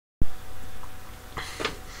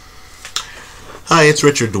Hi, it's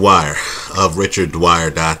Richard Dwyer of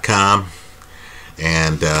richarddwyer.com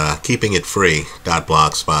and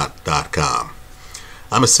keepingitfree.blogspot.com.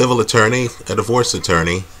 I'm a civil attorney, a divorce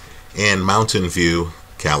attorney in Mountain View,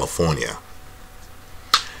 California.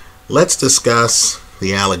 Let's discuss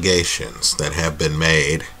the allegations that have been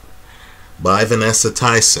made by Vanessa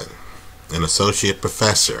Tyson, an associate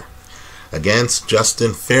professor, against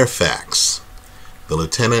Justin Fairfax, the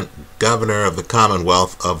Lieutenant Governor of the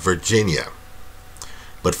Commonwealth of Virginia.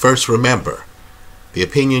 But first, remember, the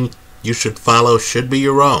opinion you should follow should be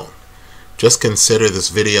your own. Just consider this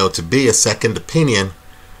video to be a second opinion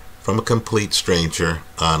from a complete stranger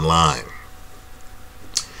online.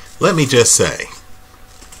 Let me just say,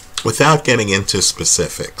 without getting into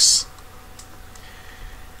specifics,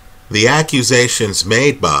 the accusations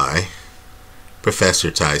made by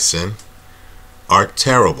Professor Tyson are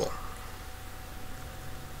terrible.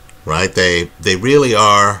 Right? They really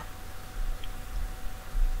are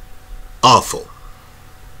awful.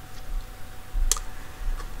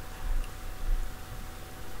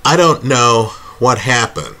 I don't know what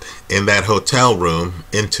happened in that hotel room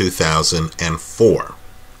in 2004.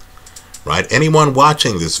 Right? Anyone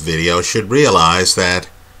watching this video should realize that,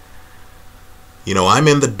 I'm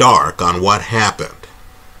in the dark on what happened.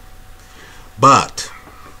 But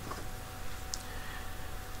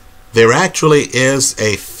there actually is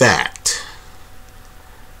a fact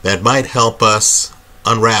that might help us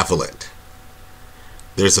unravel it.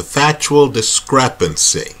 There's a factual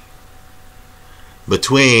discrepancy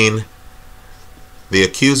between the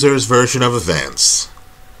accuser's version of events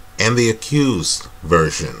and the accused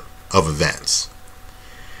version of events.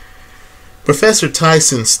 Professor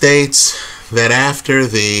Tyson states that after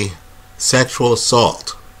the sexual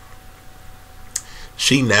assault,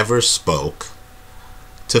 she never spoke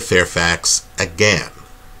to Fairfax again.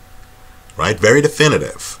 Right? Very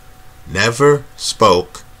definitive. Never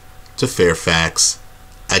spoke to Fairfax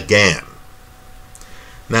again.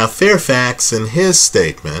 Now, Fairfax, in his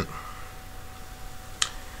statement,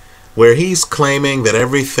 where he's claiming that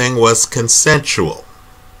everything was consensual,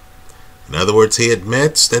 in other words, he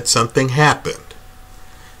admits that something happened.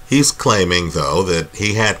 He's claiming, though, that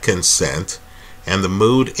he had consent and the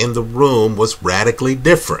mood in the room was radically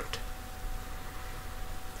different.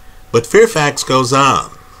 But Fairfax goes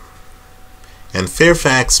on, and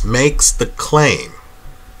Fairfax makes the claim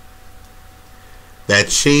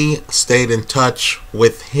that she stayed in touch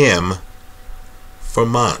with him for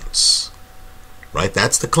months. Right?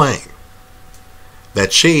 That's the claim.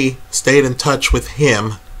 That she stayed in touch with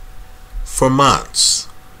him for months.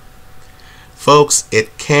 Folks,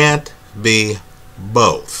 it can't be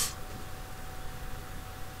both.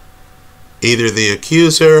 Either the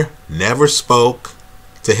accuser never spoke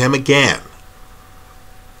to him again,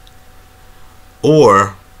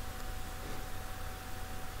 or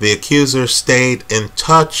the accuser stayed in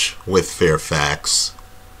touch with Fairfax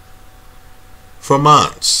for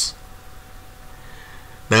months.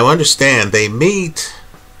 Now understand, they meet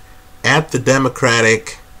at the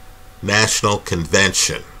Democratic National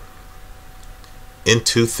Convention in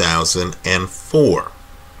 2004.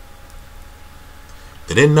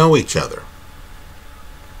 They didn't know each other.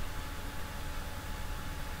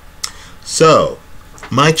 So,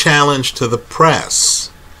 my challenge to the press,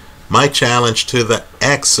 my challenge to the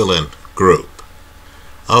excellent group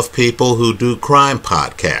of people who do crime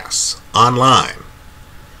podcasts online,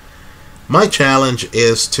 my challenge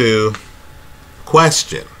is to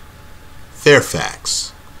question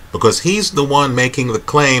Fairfax, because he's the one making the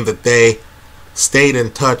claim that they stayed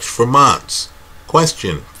in touch for months.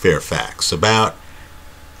 Question Fairfax about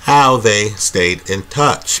how they stayed in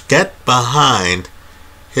touch. Get behind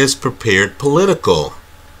his prepared political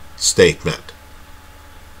statement.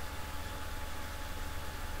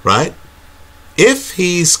 Right? If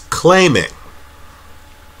he's claiming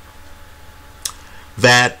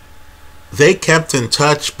that they kept in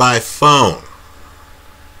touch by phone,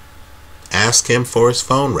 ask him for his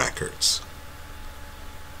phone records.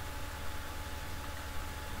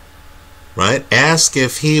 Right? Ask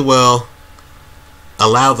if he will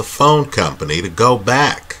allow the phone company to go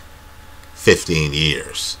back 15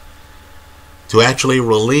 years to actually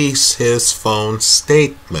release his phone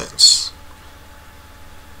statements.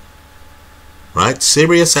 Right?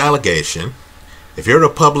 Serious allegation. If you're a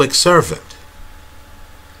public servant,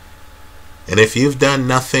 and if you've done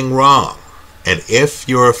nothing wrong, and if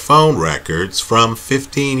your phone records from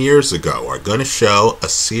 15 years ago are going to show a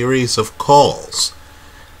series of calls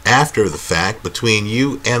after the fact between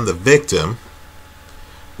you and the victim,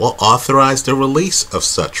 will authorize the release of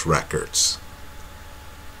such records.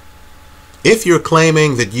 If you're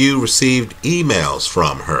claiming that you received emails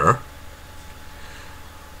from her,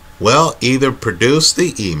 Well, either produce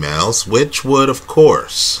the emails, which would, of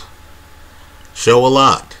course, show a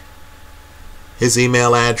lot. His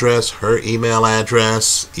email address, her email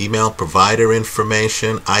address, email provider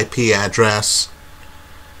information, IP address.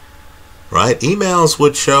 Right? Emails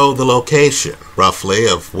would show the location, roughly,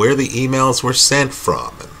 of where the emails were sent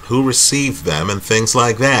from and who received them and things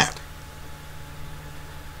like that.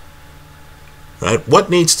 Right?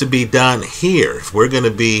 What needs to be done here if we're going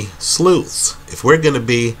to be sleuths, if we're going to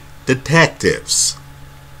be detectives,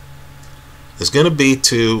 is going to be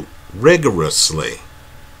to rigorously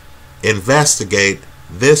investigate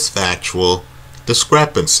this factual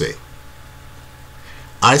discrepancy.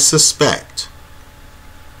 I suspect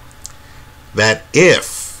that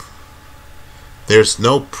if there's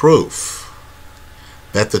no proof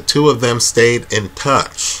that the two of them stayed in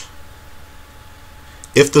touch,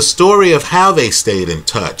 if the story of how they stayed in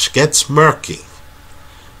touch gets murky,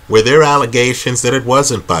 where there are allegations that it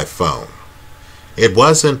wasn't by phone, it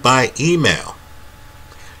wasn't by email,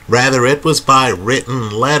 rather it was by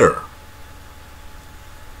written letter,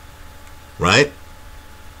 right?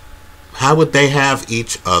 How would they have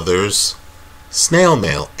each other's snail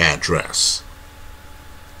mail address?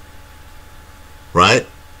 Right?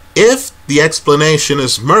 If the explanation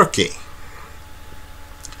is murky,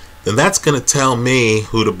 then that's going to tell me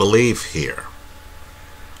who to believe here.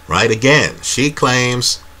 Right? Again, she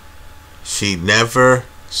claims she never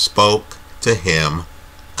spoke to him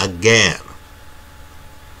again.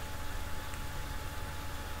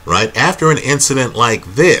 Right? After an incident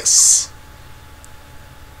like this,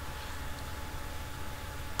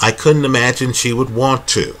 I couldn't imagine she would want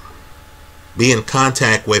to be in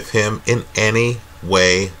contact with him in any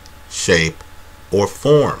way, shape, or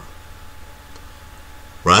form.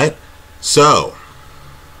 Right? So,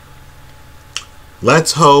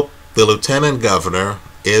 let's hope the Lieutenant Governor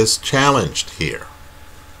is challenged here.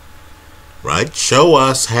 Right? Show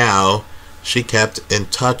us how she kept in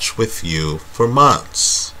touch with you for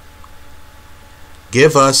months.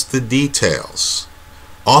 Give us the details.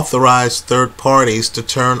 Authorize third parties to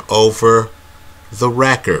turn over the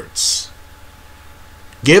records.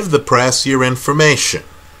 Give the press your information,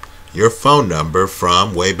 your phone number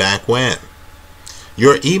from way back when,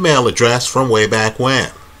 your email address from way back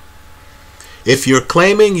when. If you're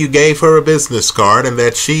claiming you gave her a business card and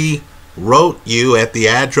that she wrote you at the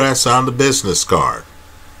address on the business card,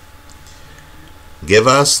 give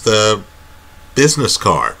us the business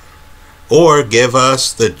card, or give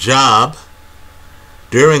us the job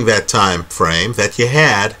during that time frame that you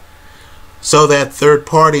had, so that third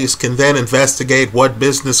parties can then investigate what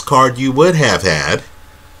business card you would have had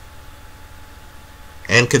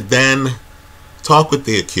and could then talk with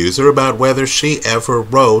the accuser about whether she ever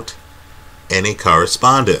wrote any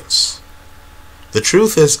correspondence. The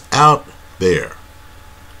truth is out there.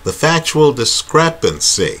 The factual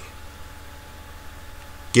discrepancy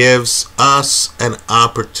gives us an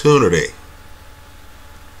opportunity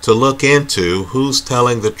to look into who's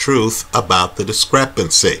telling the truth about the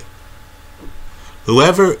discrepancy.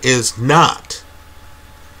 Whoever is not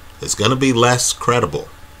is going to be less credible.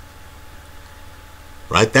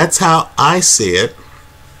 Right? That's how I see it.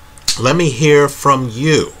 Let me hear from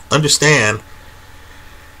you. Understand,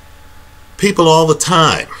 people all the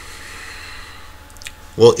time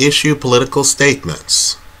will issue political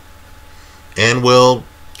statements and will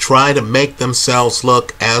try to make themselves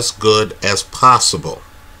look as good as possible.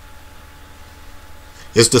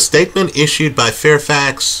 Is the statement issued by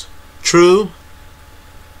Fairfax true?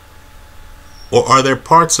 Or are there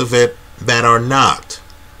parts of it that are not?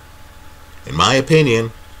 In my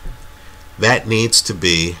opinion, that needs to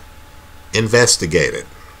be investigated.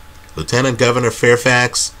 Lieutenant Governor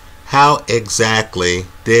Fairfax, how exactly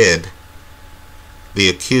did the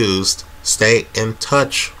accused stay in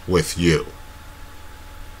touch with you?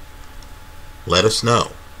 Let us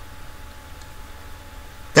know.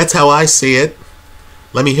 That's how I see it.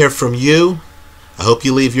 Let me hear from you. I hope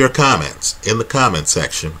you leave your comments in the comment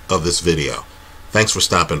section of this video. Thanks for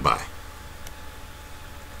stopping by.